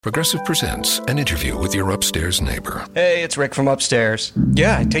Progressive presents an interview with your upstairs neighbor. Hey, it's Rick from upstairs.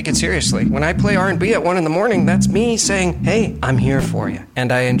 Yeah, I take it seriously. When I play R&B at 1 a.m, that's me saying, hey, I'm here for you.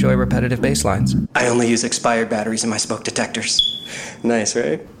 And I enjoy repetitive bass lines. I only use expired batteries in my smoke detectors. Nice,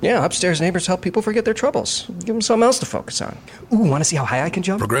 right? Yeah, upstairs neighbors help people forget their troubles. Give them something else to focus on. Ooh, want to see how high I can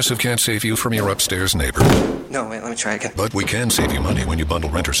jump? Progressive can't save you from your upstairs neighbor. No, wait, let me try again. But we can save you money when you bundle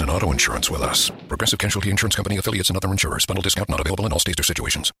renters and auto insurance with us. Progressive Casualty Insurance Company, affiliates, and other insurers. Bundle discount not available in all states or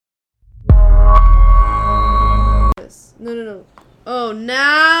situations. No. Oh,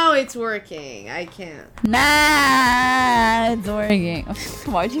 now it's working. I can't. Nah, it's working.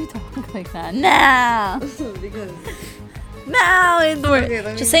 Why'd you talk like that? Nah. Because now it's working.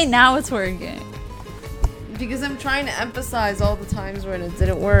 Okay, just say now it's working. Because I'm trying to emphasize all the times when it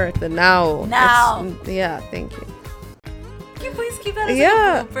didn't work. The now. Yeah, thank you. Can you please keep that as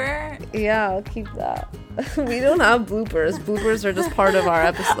a blooper? Yeah, I'll keep that. We don't have bloopers. Bloopers are just part of our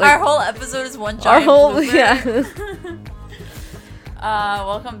episode. Our whole episode is one giant blooper. Yeah.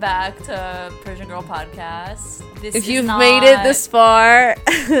 Welcome back to Persian Girl Podcast. If you've made it this far,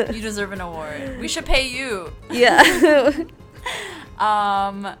 you deserve an award. We should pay you. Yeah.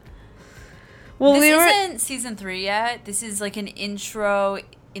 Well, this isn't season 3 yet. This is like an intro.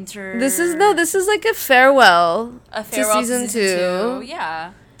 This is like a farewell to season 2.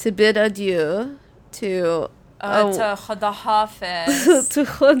 Yeah. To bid adieu to Khoda Hafez. To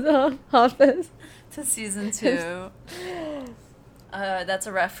Khoda Hafez. To season 2. That's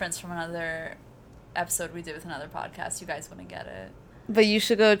a reference from another episode we did with another podcast. You guys wouldn't get it. But you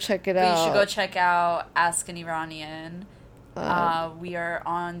should go check it out. You should go check out Ask an Iranian. We are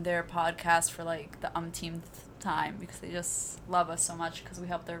on their podcast for like the umpteenth time because they just love us so much because we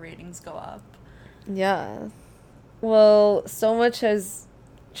help their ratings go up. Yeah. Well, so much has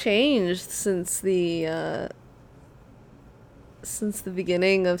changed since the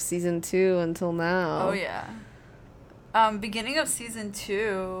beginning of season 2 until now. Oh yeah. Beginning of season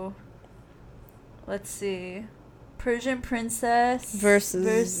 2. Let's see. Persian Princess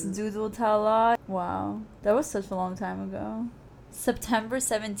versus Doodle Tala. Wow. That was such a long time ago. September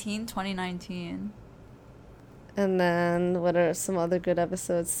 17, 2019. And then what are some other good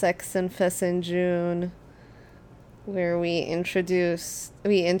episodes? Sex and Fess in June, where we interviewed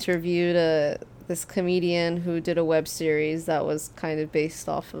this comedian who did a web series that was kind of based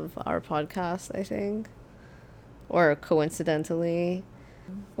off of our podcast, I think. Or coincidentally.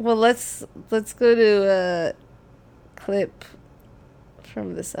 Well, let's go to a clip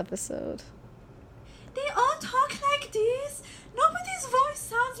from this episode. They all talk like this. Nobody's voice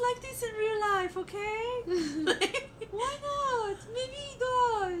sounds like this in real life, okay? Why not? Maybe he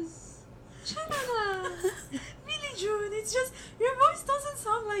does. Chana. Really, June, it's just your voice doesn't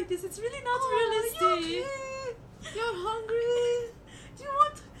sound like this. It's really not realistic. You okay? You're hungry? Do you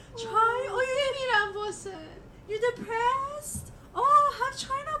want to try? Oh, you're depressed? Oh, have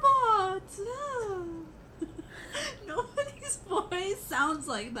China bought. No. Nobody's voice sounds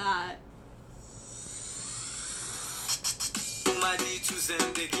like that.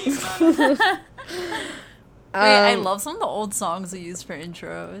 Wait, I love some of the old songs we used for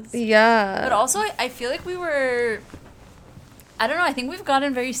intros. Yeah. But also, I feel like I don't know, I think we've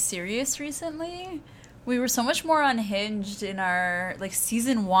gotten very serious recently. We were so much more unhinged in our, like,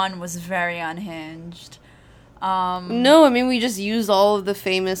 season 1 was very unhinged. No, I mean, we just use all of the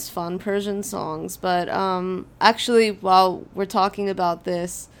famous fun Persian songs. But actually, while we're talking about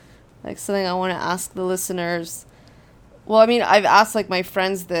this, like, something I want to ask the listeners. Well, I mean, I've asked, like, my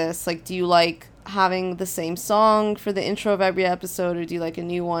friends this. Like, do you like having the same song for the intro of every episode, or do you like a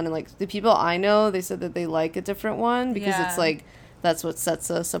new one? And, like, the people I know, they said that they like a different one because it's, like, that's what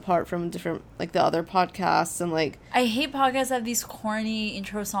sets us apart from different, like, the other podcasts. And, like, I hate podcasts that have these corny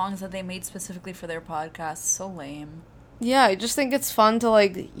intro songs that they made specifically for their podcast. So lame. Yeah, I just think it's fun to,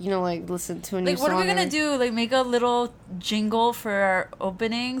 like, you know, like, listen to a new song. Like, what are we gonna do? Like, make a little jingle for our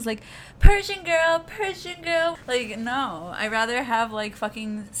openings? Like, Persian girl. Like, no. I'd rather have, like,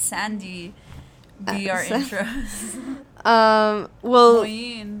 fucking Sandy be our intros. Well,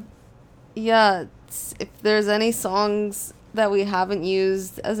 yeah, if there's any songs that we haven't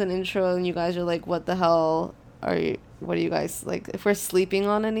used as an intro and you guys are like, what the hell what are you guys, like, if we're sleeping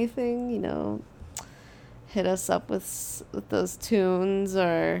on anything, you know, hit us up with those tunes,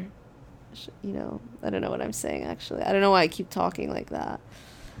 or, you know, I don't know what I'm saying, actually. I don't know why I keep talking like that.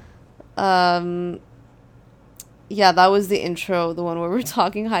 Yeah, that was the intro. The one where we're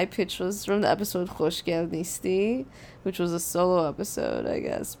talking high pitch was from the episode Khoshgel Nisti, which was a solo episode, I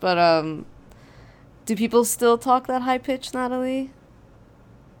guess. But do people still talk that high pitch, Natalie?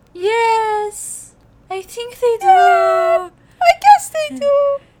 Yes, I think they do. I guess they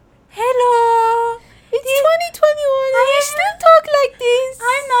do. Hello. It's 2021 and you still talk like this.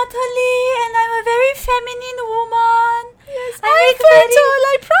 I'm Natalie and I'm a very feminine woman. Yes, I'm fertile.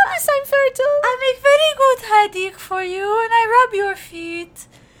 I promise I'm fertile. I make very good hadith for you and I rub your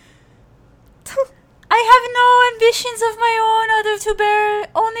feet. I have no ambitions of my own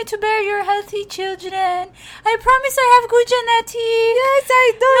only to bear your healthy children. I promise I have good genetics. Yes,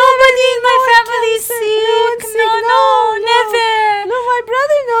 I don't. Nobody in my family is sick. No, never. No, my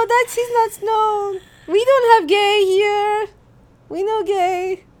brother, no, that's he's not known. We don't have gay here. We know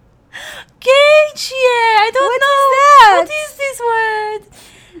gay. Gay? Yeah, I don't know. What is that? What is this word?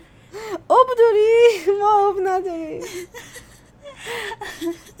 Obduri, Mobnadi.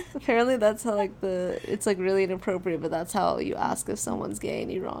 Apparently that's how it's like really inappropriate, but that's how you ask if someone's gay in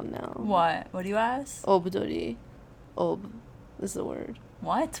Iran now. What? What do you ask? Obduri. Ob is the word.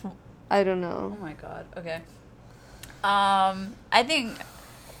 What? I don't know. Oh my god. Okay. I think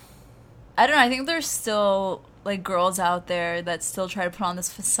there's still like girls out there that still try to put on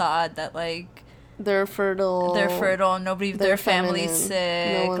this facade that like they're fertile. Nobody, their family's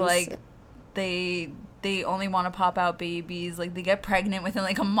sick. No like sick. They only want to pop out babies. Like, they get pregnant within,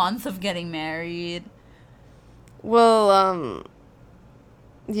 like, a month of getting married. Well,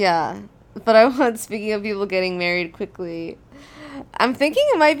 yeah. But speaking of people getting married quickly, I'm thinking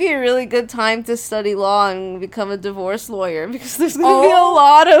it might be a really good time to study law and become a divorce lawyer, because there's going to be a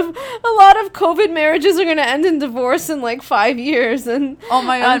lot of COVID marriages are going to end in divorce in, like, 5 years, and oh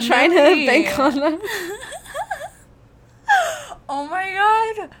my God, I'm trying to bank on that. Oh my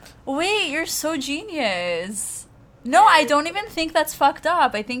God. Wait, you're so genius. No, I don't even think that's fucked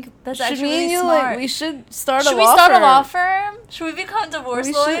up. I think that's actually really smart. We should start a law firm? Should we become divorce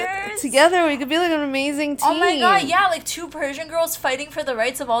lawyers? Together, we could be like an amazing team. Oh my God, yeah, like 2 Persian girls fighting for the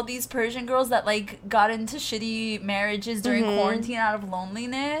rights of all these Persian girls that like got into shitty marriages during quarantine out of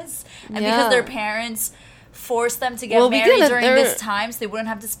loneliness. And because their parents forced them to get married during this time so they wouldn't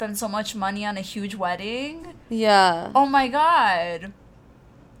have to spend so much money on a huge wedding. Yeah. Oh my God.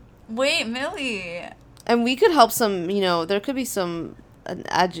 Wait, Millie. And we could help some, there could be some,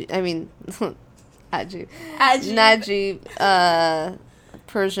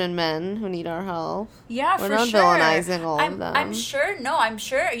 Persian men who need our help. Yeah, We're not villainizing all of them. I'm sure. You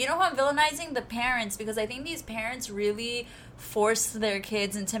know who I'm villainizing? The parents, because I think these parents really force their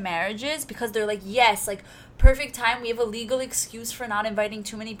kids into marriages because they're like, yes, like, perfect time. We have a legal excuse for not inviting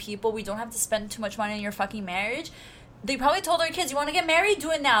too many people. We don't have to spend too much money on your fucking marriage. They probably told their kids, you want to get married? Do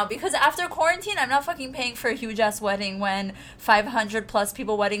it now. Because after quarantine, I'm not fucking paying for a huge-ass wedding when 500-plus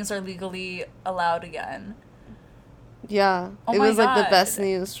people weddings are legally allowed again. Yeah. It was, like, the best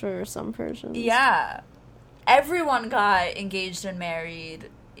news for some Persians. Yeah. Everyone got engaged and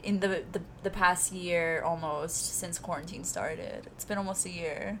married in the past year almost since quarantine started. It's been almost a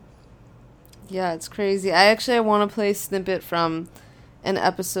year. Yeah, it's crazy. I want to play a snippet from an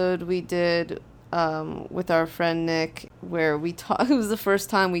episode we did with our friend Nick, where it was the first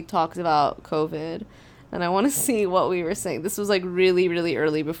time we talked about COVID, and I want to see what we were saying. This was like really, really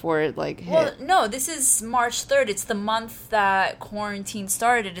early before it like hit. Well, no, this is March 3rd. It's the month that quarantine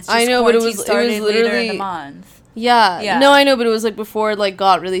started. It's just I know, quarantine but it was started literally later in the month. Yeah. No, I know, but it was like before it like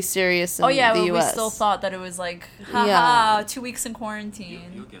got really serious in the US. We still thought that it was like, haha, 2 weeks in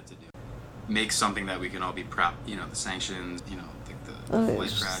quarantine. You'll get to do. Make something that we can all be proud. The sanctions. Like the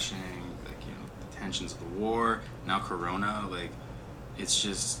flight crashing. Tensions of the war, now Corona, like, it's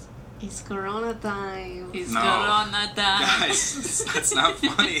just... It's Corona time. It's Corona time. Guys, that's not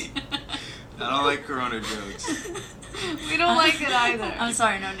funny. I don't like Corona jokes. We don't like it either. I'm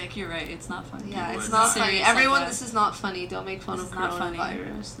sorry, no, Nick, you're right. It's not funny. Yeah, it's not funny. Everyone, this is not funny. Don't make fun of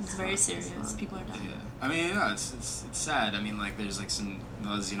coronavirus. It's very serious. People are dying. Yeah. I mean, it's sad. I mean, like, there's, like, some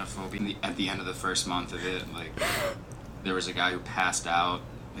xenophobia at the end of the first month of it. Like, there was a guy who passed out.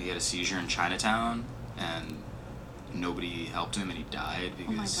 He had a seizure in Chinatown, and nobody helped him, and he died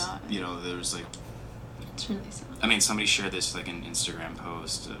because, there was, like... It's really sad. I mean, somebody shared this, like, an Instagram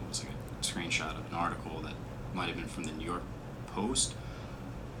post. It was, like, a screenshot of an article that might have been from the New York Post.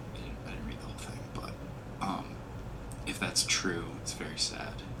 I didn't read the whole thing, but, if that's true, it's very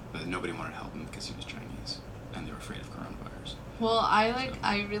sad. But nobody wanted to help him because he was Chinese, and they were afraid of coronavirus. Well,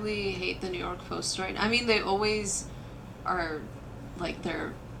 I really hate the New York Post right now. I mean, they always are... like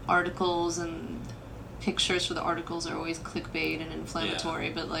their articles and pictures for the articles are always clickbait and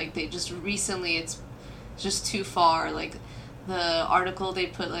inflammatory, but like they just recently it's just too far. Like the article they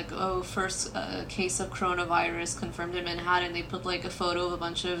put like, first case of coronavirus confirmed in Manhattan. They put like a photo of a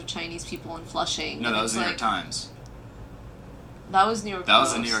bunch of Chinese people in Flushing. No, that was the New York Times. That was New York Post.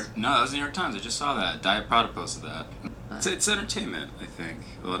 No, that was the New York Times. I just saw that. Diet Prada posted that. It's entertainment, I think.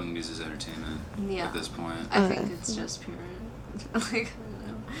 A lot of news is entertainment at this point. I think it's just pure, like, I don't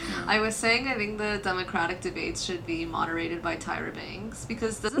know. Yeah. I was saying I think the Democratic debates should be moderated by Tyra Banks,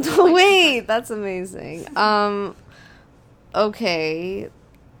 because doesn't Wait, that's amazing. Okay.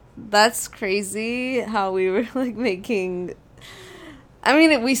 That's crazy how we were, like, making... I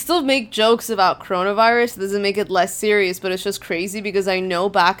mean, we still make jokes about coronavirus. It doesn't make it less serious, but it's just crazy because I know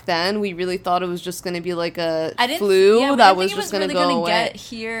back then we really thought it was just going to be like a flu that was just going to go away. Get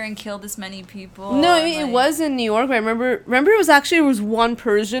here and kill this many people. No, I mean, it was in New York. I remember it was one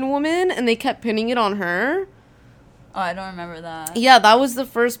Persian woman and they kept pinning it on her. Oh, I don't remember that. Yeah, that was the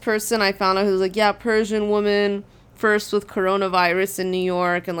first person I found out who was like, yeah, Persian woman first with coronavirus in New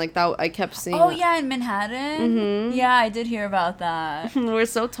York, and like that I kept seeing. Oh yeah, in Manhattan. Mm-hmm. Yeah, I did hear about that. We're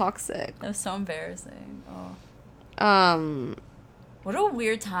so toxic. That was so embarrassing. Oh. What a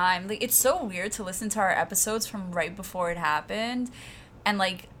weird time. Like, it's so weird to listen to our episodes from right before it happened, and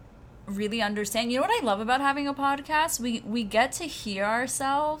like really understand. You know what I love about having a podcast? We get to hear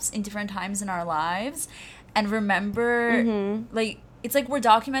ourselves in different times in our lives, and remember like. It's like we're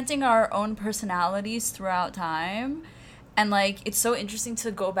documenting our own personalities throughout time. And, like, it's so interesting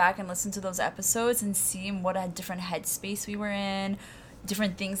to go back and listen to those episodes and see what a different headspace we were in,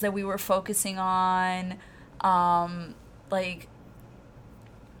 different things that we were focusing on, like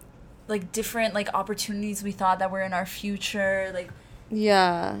different, like, opportunities we thought that were in our future. Like,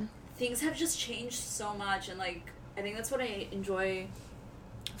 yeah. Things have just changed so much. And, like, I think that's what I enjoy.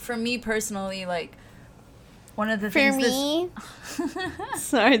 For me personally, like, one of the things... For me?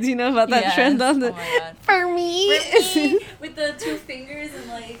 Sorry, do you know about that trend on the... Oh my God. For me? With the two fingers and,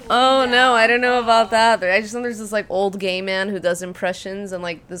 like... Oh, no, I don't know about that. I just know there's this, like, old gay man who does impressions, and,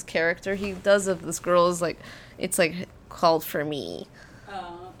 like, this character he does of this girl is, like... It's, like, called For Me.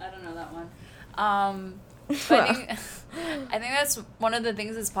 Oh, I don't know that one. I think that's one of the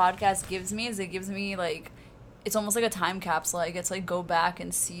things this podcast gives me, is it gives me, like... It's almost like a time capsule. I get to, like, go back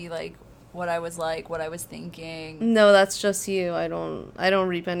and see, like... what I was like, what I was thinking. No, that's just you. I don't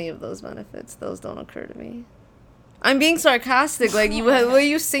reap any of those benefits. Those don't occur to me. I'm being sarcastic. Like,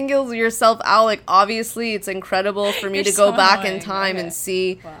 you single yourself out. Like, obviously, it's incredible for me to go back in time and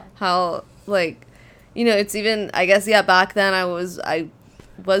see how, like, you know, it's even, I guess, yeah, back then I was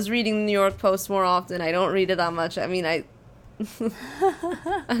reading the New York Post more often. I don't read it that much. I mean, I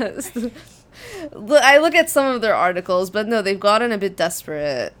look at some of their articles, but no, they've gotten a bit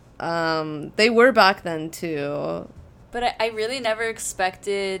desperate. They were back then too. But I really never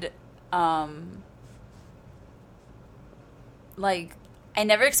expected, like, I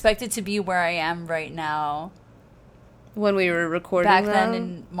never expected to be where I am right now. When we were recording back then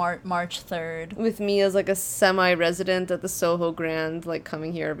in March 3rd. With me as, like, a semi-resident at the Soho Grand, like,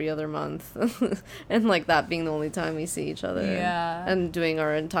 coming here every other month. And, like, that being the only time we see each other. Yeah. And doing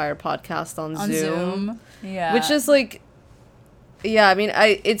our entire podcast on Zoom. Yeah. Which is, like... Yeah, I mean,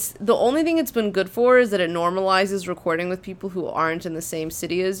 it's the only thing it's been good for is that it normalizes recording with people who aren't in the same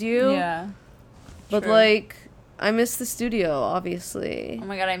city as you. Yeah. But, like, I miss the studio, obviously. Oh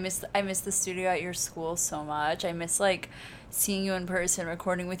my God, I miss the studio at your school so much. I miss, like, seeing you in person,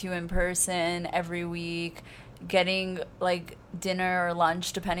 recording with you in person every week, getting, like, dinner or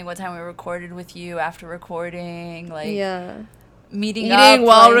lunch, depending what time we recorded with you after recording, like... Yeah. Eating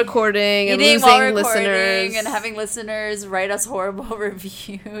while recording and losing listeners and having listeners write us horrible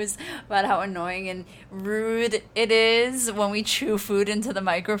reviews about how annoying and rude it is when we chew food into the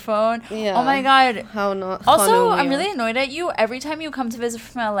microphone. Yeah. Oh my God. Also, I'm real. really annoyed at you. Every time you come to visit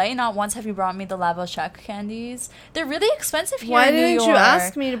from LA, not once have you brought me the Lavo Shack candies. They're really expensive here in New York. Why didn't you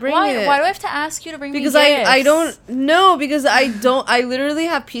ask me to bring it? Why do I have to ask you to bring me gifts? Because I don't know, because I literally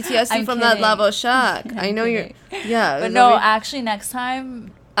have PTSD from that Lavo Shack. I know you're... Yeah. But no, actually, next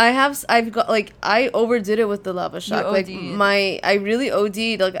time... I've got, like, I overdid it with the Lava Shack. Like, I really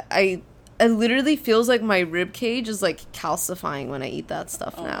OD'd. Like, it literally feels like my rib cage is, like, calcifying when I eat that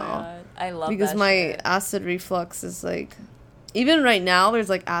stuff now. My God. I love that because my acid reflux is, like... Even right now, there's,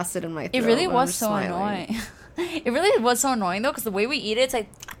 like, acid in my throat. It really was so annoying. It really was so annoying, though, because the way we eat it, it's like...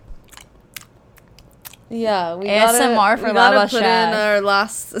 Yeah, we ASMR for Lava Shack. Put in our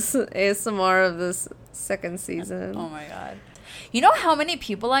last ASMR of this second season. Oh my God. You know how many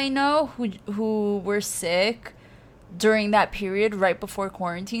people I know who were sick during that period right before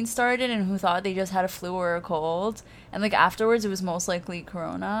quarantine started and who thought they just had a flu or a cold, and like afterwards it was most likely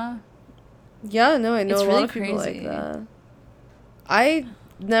corona? Yeah, no, I know it's a really lot of people crazy. like that. I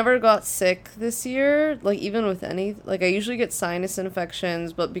never got sick this year, like even with any, like I usually get sinus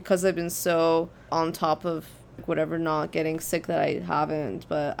infections, but because I've been so on top of whatever not getting sick that I haven't,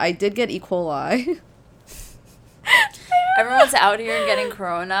 but I did get E. coli. Everyone's out here getting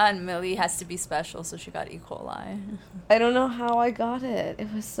corona, and Millie has to be special, so she got E. coli. I don't know how I got it.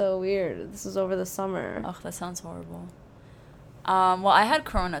 It was so weird. This was over the summer. Oh, that sounds horrible. Well, I had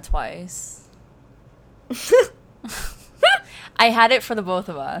corona twice. I had it for the both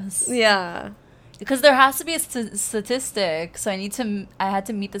of us. Yeah. Because there has to be a statistic, so I had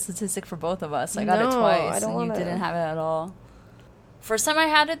to meet the statistic for both of us. So I got it twice, and you didn't have it at all. First time I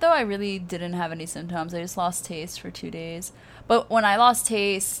had it, though, I really didn't have any symptoms. I just lost taste for 2 days. But when I lost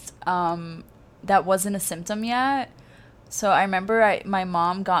taste, that wasn't a symptom yet. So I remember my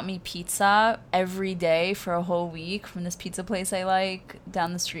mom got me pizza every day for a whole week from this pizza place I like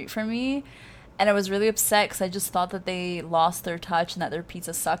down the street from me. And I was really upset because I just thought that they lost their touch and that their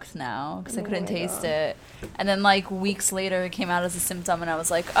pizza sucked now because I couldn't taste it. And then, like, weeks later, it came out as a symptom, and I was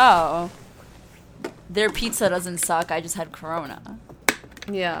like, oh, their pizza doesn't suck. I just had corona.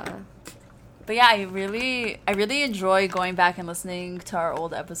 Yeah. But yeah, I really enjoy going back and listening to our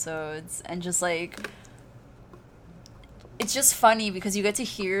old episodes and just, like, it's just funny because you get to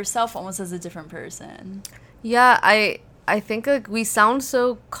hear yourself almost as a different person. Yeah, I think, like, we sound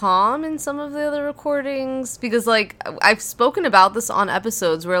so calm in some of the other recordings because, like, I've spoken about this on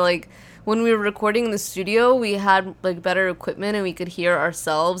episodes where, like, when we were recording in the studio, we had, like, better equipment and we could hear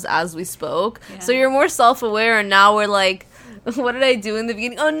ourselves as we spoke. Yeah. So you're more self-aware, and now we're like, what did I do in the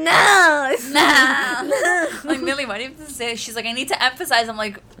beginning? Oh, no! No! Like, Millie, why do you have to say it? She's like, I need to emphasize. I'm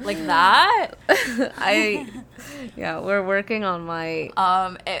like that? Yeah, we're working on my...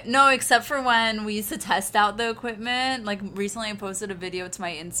 No, except for when we used to test out the equipment. Like, recently I posted a video to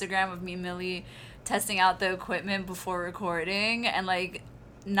my Instagram of me and Millie testing out the equipment before recording. And, like,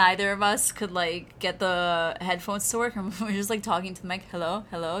 neither of us could, like, get the headphones to work. And we were just, like, talking to the mic. Hello,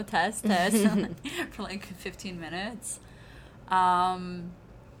 test. For, like, 15 minutes.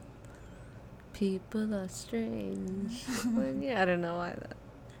 People are strange. Yeah, I don't know why that...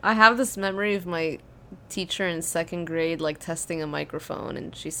 I have this memory of my teacher in second grade, like, testing a microphone,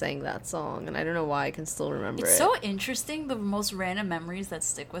 and she sang that song, and I don't know why I can still remember it. It's so interesting, the most random memories that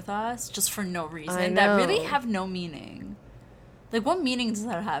stick with us just for no reason, that really have no meaning. Like, what meaning does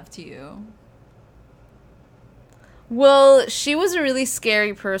that have to you? Well, she was a really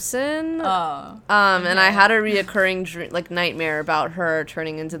scary person. Oh. And I had a reoccurring nightmare about her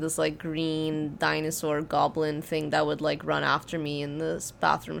turning into this, like, green dinosaur goblin thing that would, like, run after me in the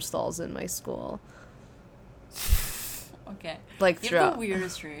bathroom stalls in my school. Okay. Like, you have the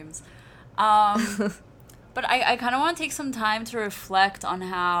weirdest dreams. But I kind of want to take some time to reflect on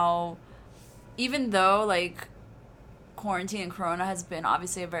how, even though, like, quarantine and corona has been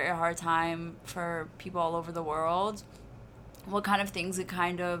obviously a very hard time for people all over the world, what kind of things it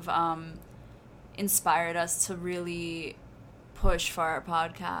kind of inspired us to really push for our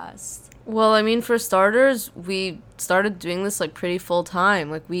podcast. Well, I mean, for starters, we started doing this, like, pretty full time.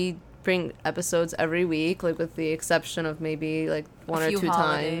 Like, we bring episodes every week, like, with the exception of maybe, like, one or two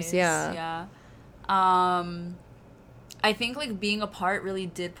holidays. Times. Yeah. I think, like, being apart really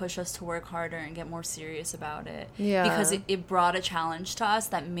did push us to work harder and get more serious about it. Yeah. Because it brought a challenge to us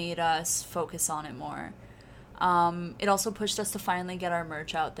that made us focus on it more. It also pushed us to finally get our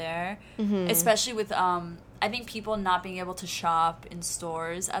merch out there. Mm-hmm. Especially with, I think, people not being able to shop in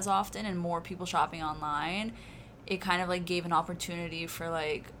stores as often and more people shopping online. It kind of, like, gave an opportunity for,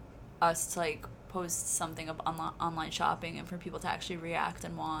 like, us to, like, post something of online shopping and for people to actually react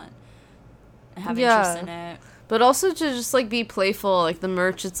and want and have interest in it. But also to just, like, be playful. Like, the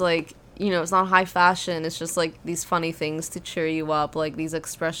merch, it's, like, you know, it's not high fashion. It's just, like, these funny things to cheer you up. Like, these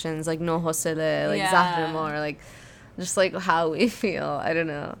expressions, like, no hosele, like, zahramor, like, just, like, how we feel. I don't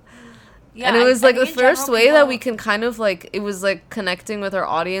know. Yeah, and it was, like, the first way that we can kind of, like, it was, like, connecting with our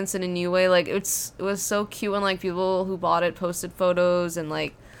audience in a new way. Like, it was so cute when, like, people who bought it posted photos and,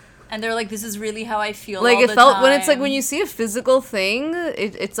 like... And they're like, this is really how I feel like, all it the felt time. when it's, like, when you see a physical thing,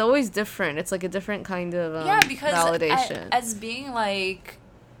 it's always different. It's, like, a different kind of validation. As being, like,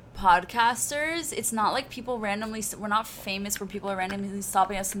 podcasters, it's not like people randomly... We're not famous where people are randomly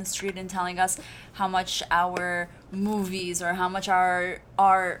stopping us in the street and telling us how much our movies or how much our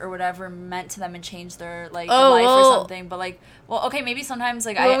art or whatever meant to them and changed their, like, life or something. But, like, well, okay, maybe sometimes,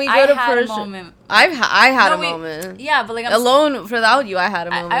 like, I had a moment. I had a moment. Yeah, but, like... Alone without you, I had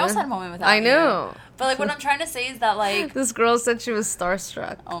a moment. I also had a moment without you. I know. But, like, what I'm trying to say is that, like... This girl said she was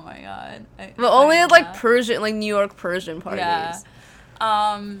starstruck. Oh, my God. But only at, like, Persian, like, New York Persian parties. Yeah.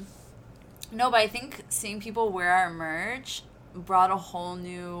 No, but I think seeing people wear our merch brought a whole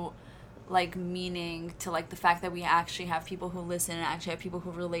new, like, meaning to, like, the fact that we actually have people who listen and actually have people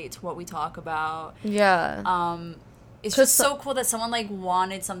who relate to what we talk about. Yeah. It's just so cool that someone, like,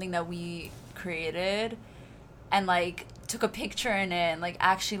 wanted something that we created and, like, took a picture in it and, like,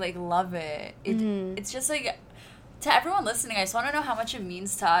 actually, like, love it. It's just, like, to everyone listening, I just want to know how much it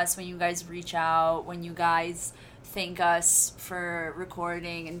means to us when you guys reach out, when you guys thank us for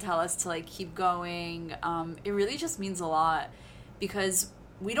recording and tell us to, like, keep going. It really just means a lot because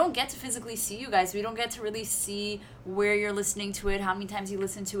we don't get to physically see you guys. We don't get to really see where you're listening to it, how many times you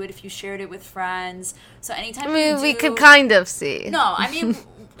listen to it, if you shared it with friends. So anytime we could kind of see. No, I mean,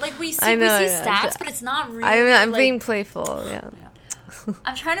 like, we see stats, but it's not really. I'm like, being playful, yeah.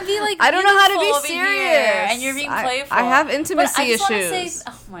 I'm trying to be, like, I don't know how to be serious. And you're being playful. I have intimacy issues. Say,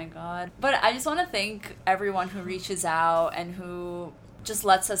 oh my God. But I just want to thank everyone who reaches out and who just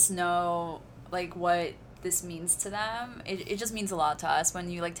lets us know, like, what this means to them. It just means a lot to us when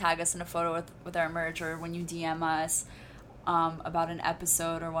you, like, tag us in a photo with our merch, or when you DM us about an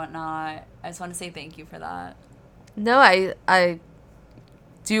episode or whatnot. I just want to say thank you for that. No, I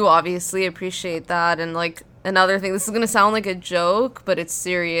do obviously appreciate that. And, like, another thing, this is going to sound like a joke, but it's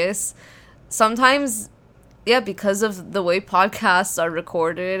serious. Sometimes, yeah, because of the way podcasts are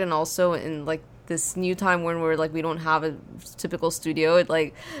recorded, and also in, like, this new time when we're, like, we don't have a typical studio, it,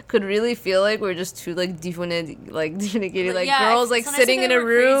 like, could really feel like we're just two, like, different, like, girls, like, sitting in a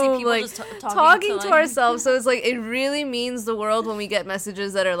room, like, talking to ourselves. So it's, like, it really means the world when we get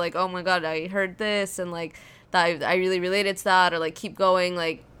messages that are, like, oh my God, I heard this, and, like, that I really related to that, or, like, keep going,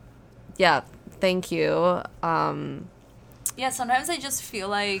 like, yeah, thank you. Yeah, sometimes I just feel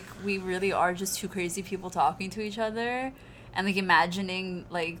like we really are just two crazy people talking to each other, and, like, imagining,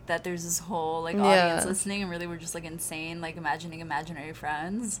 like, that there's this whole, like, audience listening, and really we're just, like, insane, like, imagining imaginary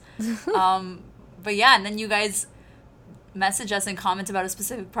friends. But yeah, and then you guys message us and comment about a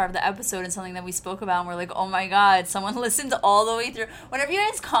specific part of the episode and something that we spoke about, and we're like, oh my God, someone listened all the way through. Whenever you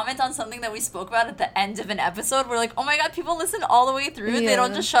guys comment on something that we spoke about at the end of an episode, we're like, oh my God, people listen all the way through. They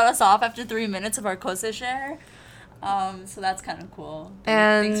don't just shut us off after 3 minutes of our Khoda share. So that's kind of cool.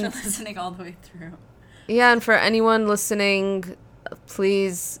 And thanks for listening all the way through. Yeah, and for anyone listening,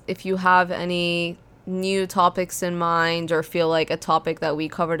 please, if you have any new topics in mind, or feel like a topic that we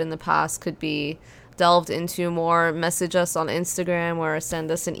covered in the past could be delved into more, message us on Instagram or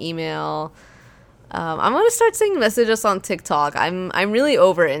send us an email. I'm gonna start saying message us on TikTok. I'm really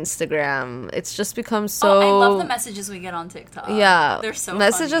over Instagram. It's just become so. I love the messages we get on TikTok. Yeah, they're so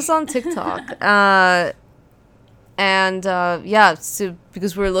message funny. us on TikTok. Yeah, so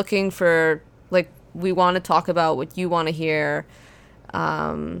because we're looking for, like, we want to talk about what you want to hear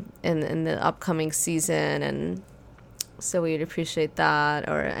in the upcoming season, and so we'd appreciate that,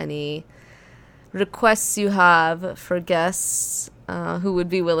 or any requests you have for guests who would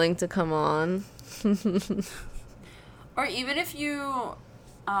be willing to come on. Or even if you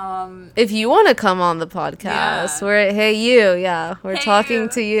want to come on the podcast, we're talking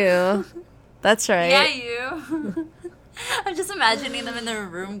to you. That's right. Yeah, you. I'm just imagining them in their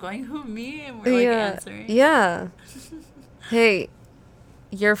room going, who, me? And we're, like, answering. Yeah. Hey,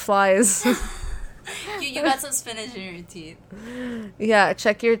 your flies. You got some spinach in your teeth. Yeah,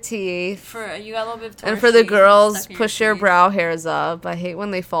 check your teeth. You got a little bit of torch. And for the girls, push your brow hairs up. I hate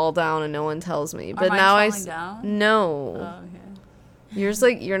when they fall down and no one tells me. But now down? No. Oh, okay. Yours,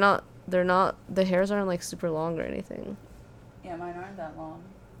 like, the hairs aren't, like, super long or anything. Yeah, mine aren't that long.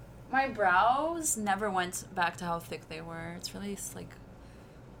 My brows never went back to how thick they were. It's really, like,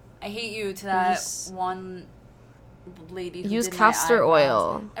 I hate you to that one lady who use did castor my eyebrows.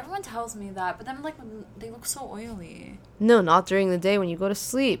 oil. Everyone tells me that, but then, like, they look so oily. No, not during the day when you go to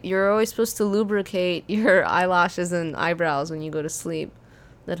sleep. You're always supposed to lubricate your eyelashes and eyebrows when you go to sleep.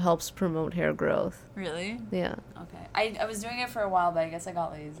 That helps promote hair growth. Really? Yeah. Okay. I was doing it for a while, but I guess I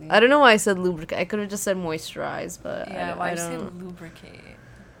got lazy. I don't know why I said lubricate. I could have just said moisturize, but yeah, why did you say lubricate?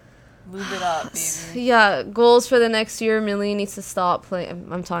 Lube it up, baby. Yeah, goals for the next year. Millie needs to stop playing.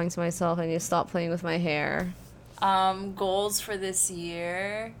 I'm talking to myself. I need to stop playing with my hair. Goals for this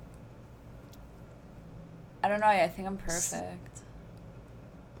year. I don't know. I think I'm perfect.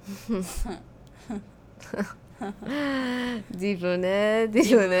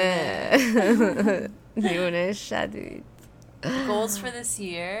 Goals for this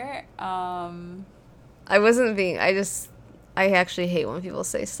year. I actually hate when people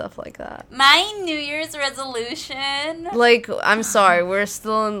say stuff like that. My New Year's resolution. Like, I'm sorry, we're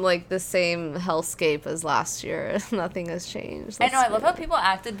still in, like, the same hellscape as last year. Nothing has changed. I know, I love how people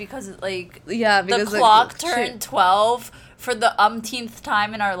acted because, like, because the clock turned 12 for the umpteenth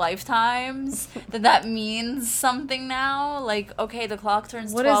time in our lifetimes. that means something now. Like, okay, the clock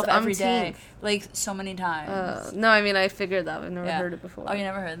turns 12 every day. Like, so many times. No, I mean, I figured that. I've never heard it before. Oh, you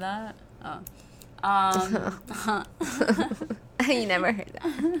never heard that? Oh. You never heard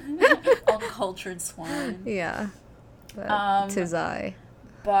that. All cultured swine. Yeah. 'Tis I.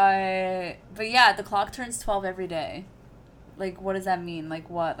 But yeah, the clock turns 12 every day. Like, what does that mean? Like,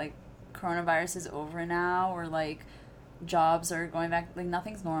 what? Like, coronavirus is over now? Or, like, jobs are going back? Like,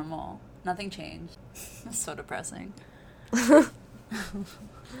 nothing's normal. Nothing changed. It's so depressing.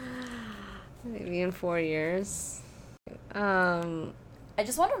 Maybe in 4 years. I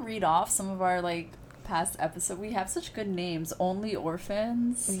just want to read off some of our, like, past episodes. We have such good names. Only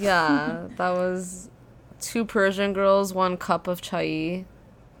Orphans. Yeah, that was 2 Persian girls, 1 cup of chai.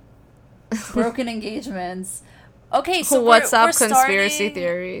 Broken engagements. Okay, so what's up? we're Conspiracy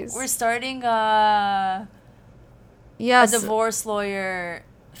theories. We're starting a divorce lawyer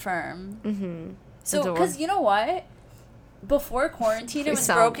firm. Mm-hmm. So, because you know what? Before quarantine, it was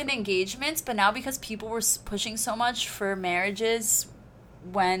broken engagements, but now because people were pushing so much for marriages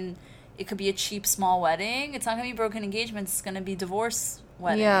when it could be a cheap, small wedding, it's not going to be broken engagements, it's going to be divorce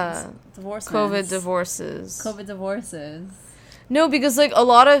weddings. Yeah. COVID divorces. No, because, like, a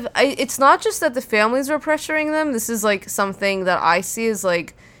lot of... it's not just that the families were pressuring them. This is, like, something that I see is,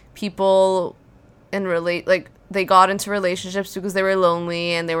 like, people they got into relationships because they were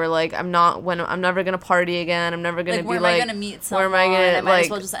lonely and they were like, I'm never going to party again. I'm never going to be, like... Where am I going to meet someone? Where am I going to, I might as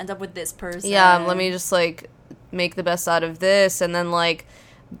well just end up with this person. Yeah, let me just, like, make the best out of this. And then, like,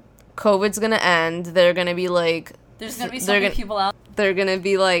 COVID's going to end. They're going to be, like... There's going to be so many people out. They're going to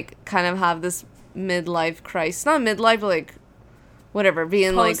be, like, kind of have this midlife crisis. Not midlife, but, like... whatever,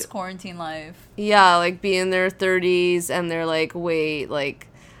 being like post-quarantine life. Yeah, like be in their 30s and they're like, wait, like,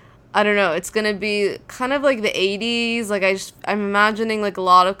 I don't know, it's gonna be kind of like the 80s. Like I'm imagining like a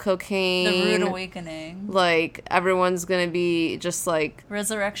lot of cocaine, the rude awakening. Like everyone's gonna be just like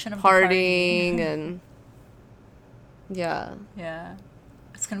resurrection of partying and yeah,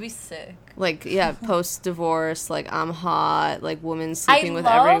 it's gonna be sick. Like post-divorce, like I'm hot, like women sleeping with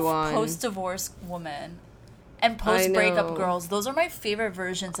everyone. I love post-divorce women. And post-breakup girls. Those are my favorite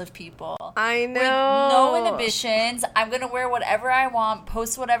versions of people. I know. With no inhibitions. I'm going to wear whatever I want,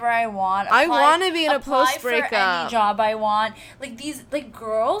 post whatever I want. I want to be in a post-breakup. Apply for any job I want. Like, these, like,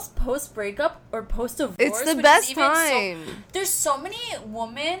 girls post-breakup or post-divorce. It's the best time. There's so many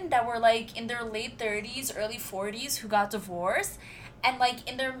women that were, like, in their late 30s, early 40s who got divorced. And, like,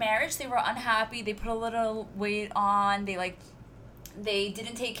 in their marriage, they were unhappy. They put a little weight on. They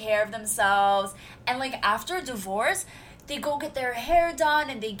didn't take care of themselves, and like after a divorce they go get their hair done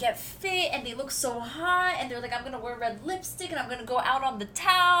and they get fit and they look so hot and they're like, I'm gonna wear red lipstick and I'm gonna go out on the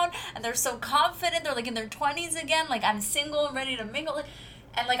town, and they're so confident. They're like in their 20s again, like I'm single and ready to mingle,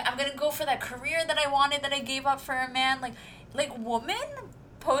 and like I'm gonna go for that career that I wanted, that I gave up for a man. Like women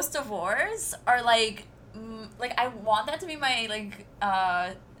post-divorce are like I want that to be my like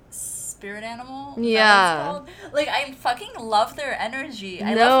spirit animal. Yeah. Like I fucking love their energy.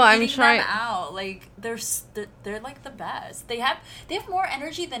 I love meeting them out. Like they're like the best. They have more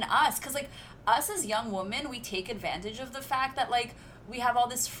energy than us, because like us as young women, we take advantage of the fact that like we have all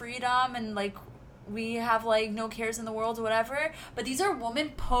this freedom and like we have like no cares in the world or whatever. But these are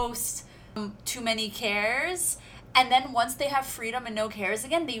women post too many cares. And then once they have freedom and no cares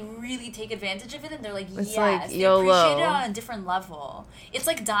again, they really take advantage of it, and they're like, it's yes, like they YOLO. appreciate it on a different level. It's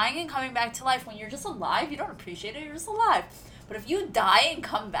like dying and coming back to life. When you're just alive, you don't appreciate it, you're just alive. But if you die and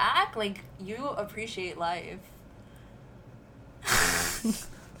come back, like, you appreciate life.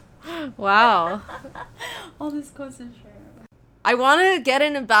 Wow. All this goes in share. I want to get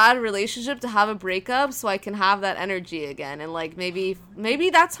in a bad relationship to have a breakup so I can have that energy again. And, like, maybe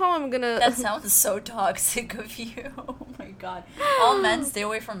that's how I'm gonna... That sounds so toxic of you. Oh, my God. All men, stay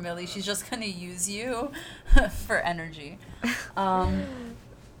away from Millie. She's just gonna use you for energy.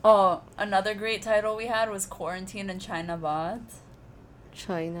 Another great title we had was Quarantine in China Bad.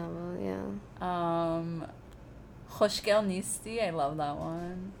 China Bad, yeah. Khoshgel Nisti. I love that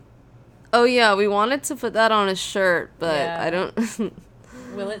one. Oh, yeah, we wanted to put that on a shirt, but yeah. I don't...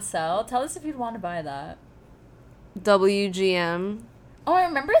 Will it sell? Tell us if you'd want to buy that. WGM. Oh, I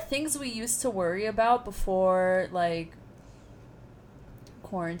remember things we used to worry about before, like,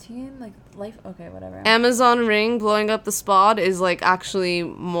 quarantine? Like, life? Okay, whatever. Amazon Ring blowing up the spot is, like, actually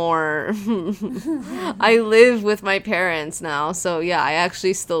more... I live with my parents now, so, yeah, I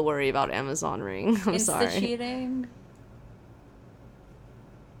actually still worry about Amazon Ring. I'm sorry. Insta-cheating?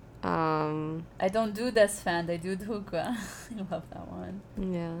 I don't do this fan. I do Dhuga. I love that one.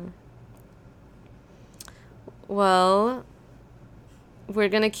 Yeah. Well, we're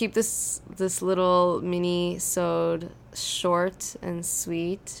gonna keep this little mini-sode short and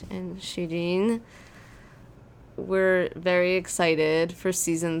sweet and shirin. We're very excited for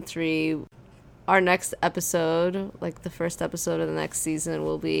season 3. Our next episode, like the first episode of the next season,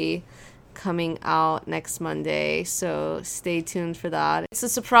 will be coming out next Monday, so stay tuned for that. It's a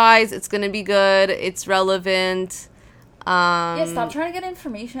surprise. It's gonna be good. It's relevant. Yeah, stop trying to get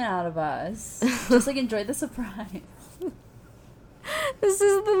information out of us. Just like enjoy the surprise. This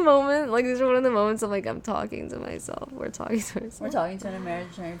is the moment, like, this is one of the moments I'm like, I'm talking to myself. We're talking to ourselves. We're talking to an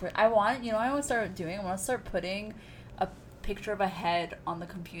imaginary person. I want to start doing? I want to start putting a picture of a head on the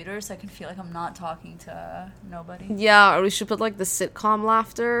computer so I can feel like I'm not talking to nobody. Yeah, or we should put, like, the sitcom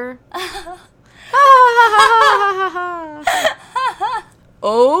laughter.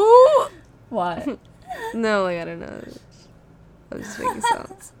 Oh! What? No, like, I don't know. I'm just making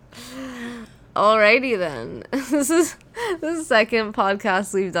sounds. Alrighty then. This is the second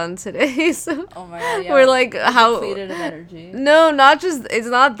podcast we've done today. So oh my god, yeah. We're like how depleted of energy. No, it's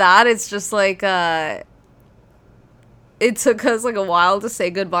not that. It's just like it took us like a while to say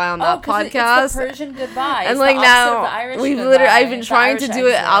goodbye on that podcast. It's the Persian goodbye. And like now I've been trying to do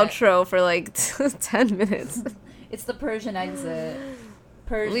an outro for like 10 minutes. It's the Persian exit.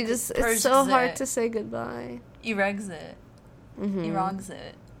 It's so hard to say goodbye. Erexit.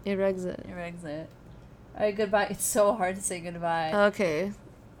 Erongsit. Erexit. Alright, goodbye. It's so hard to say goodbye. Okay.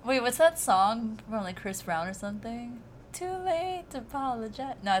 Wait, what's that song from like Chris Brown or something? Too late to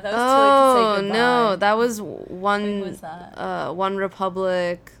apologize. No, that was too late to say goodbye. No, that was one. Who was that? One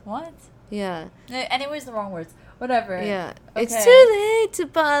Republic. What? Yeah. Anyways, the wrong words. Whatever. Yeah. Okay. It's too late to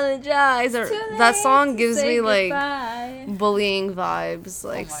apologize. That song gives me like bullying vibes,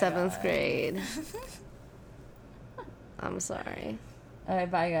 like 7th grade. I'm sorry.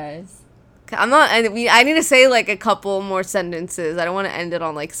 Alright, bye guys. I need to say like a couple more sentences. I don't want to end it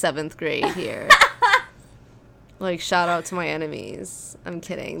on like 7th grade here. Like, shout out to my enemies. I'm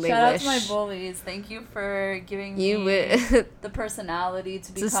kidding. Shout out to my bullies. Thank you for giving me the personality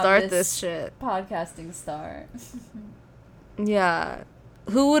to become start this shit. Podcasting star. Yeah.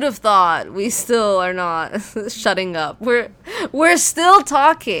 Who would have thought? We still are not shutting up. We're still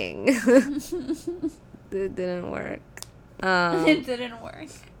talking. It didn't work. It didn't work.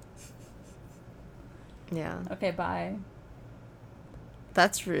 Yeah. Okay, bye.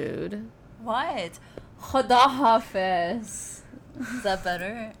 That's rude. What? Khoda Hafez. Is that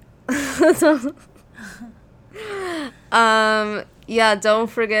better? Yeah,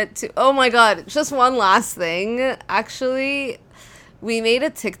 don't forget to... Oh my god, just one last thing. Actually, we made a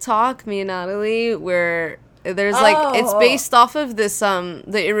TikTok, me and Natalie, where there's like... It's based off of this...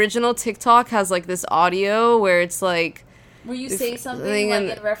 The original TikTok has like this audio where it's like... Where you say something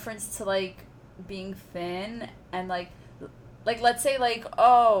like in reference to like being thin and like let's say like,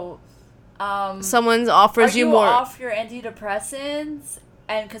 someone offers you more off your antidepressants,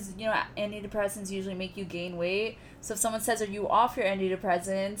 and because you know antidepressants usually make you gain weight, so if someone says, are you off your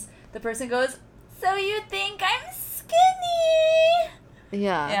antidepressants, the person goes, so you think I'm skinny?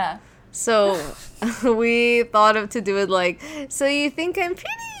 Yeah so we thought to do it like, so you think I'm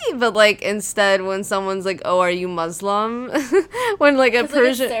pretty, but like instead when someone's like, oh, are you Muslim? When like a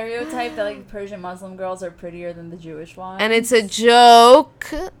Persian stereotype that like Persian Muslim girls are prettier than the Jewish ones, and it's a joke.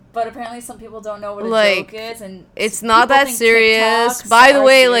 But apparently some people don't know what a joke is, and it's not that serious. By the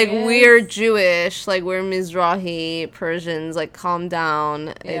way, like, we're Jewish, like, we're Mizrahi Persians, like, calm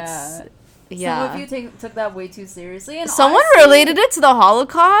down. Yeah. Some of you took that way too seriously. And someone honestly, related it to the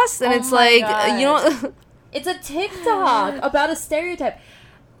Holocaust, and it's like, God. You know... It's a TikTok about a stereotype.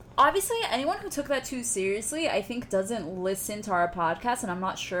 Obviously, anyone who took that too seriously, I think, doesn't listen to our podcast, and I'm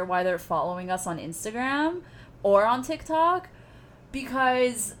not sure why they're following us on Instagram or on TikTok,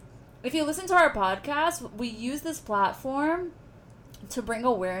 because... If you listen to our podcast, we use this platform to bring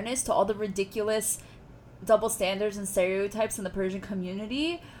awareness to all the ridiculous double standards and stereotypes in the Persian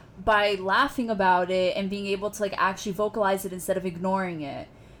community by laughing about it and being able to like actually vocalize it instead of ignoring it.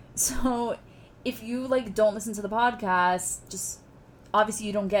 So if you like don't listen to the podcast, just obviously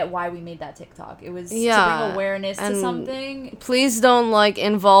you don't get why we made that TikTok. It was to bring awareness to something. Please don't like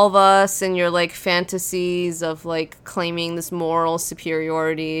involve us in your like fantasies of like claiming this moral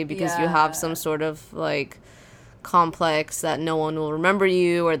superiority because you have some sort of like complex that no one will remember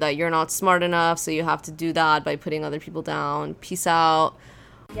you, or that you're not smart enough, so you have to do that by putting other people down. Peace out.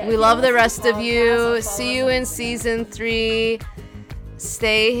 We love the rest of you. See you in season 3.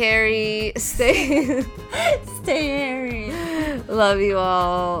 Stay hairy. Stay hairy. Love you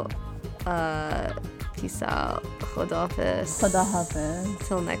all. Peace out. Khoda Hafez. Khoda Hafez.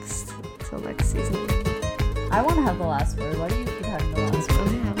 Till next season. I want to have the last word. Why do you keep having the last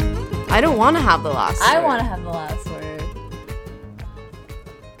word? I don't want to have the last word. I want to have the last word.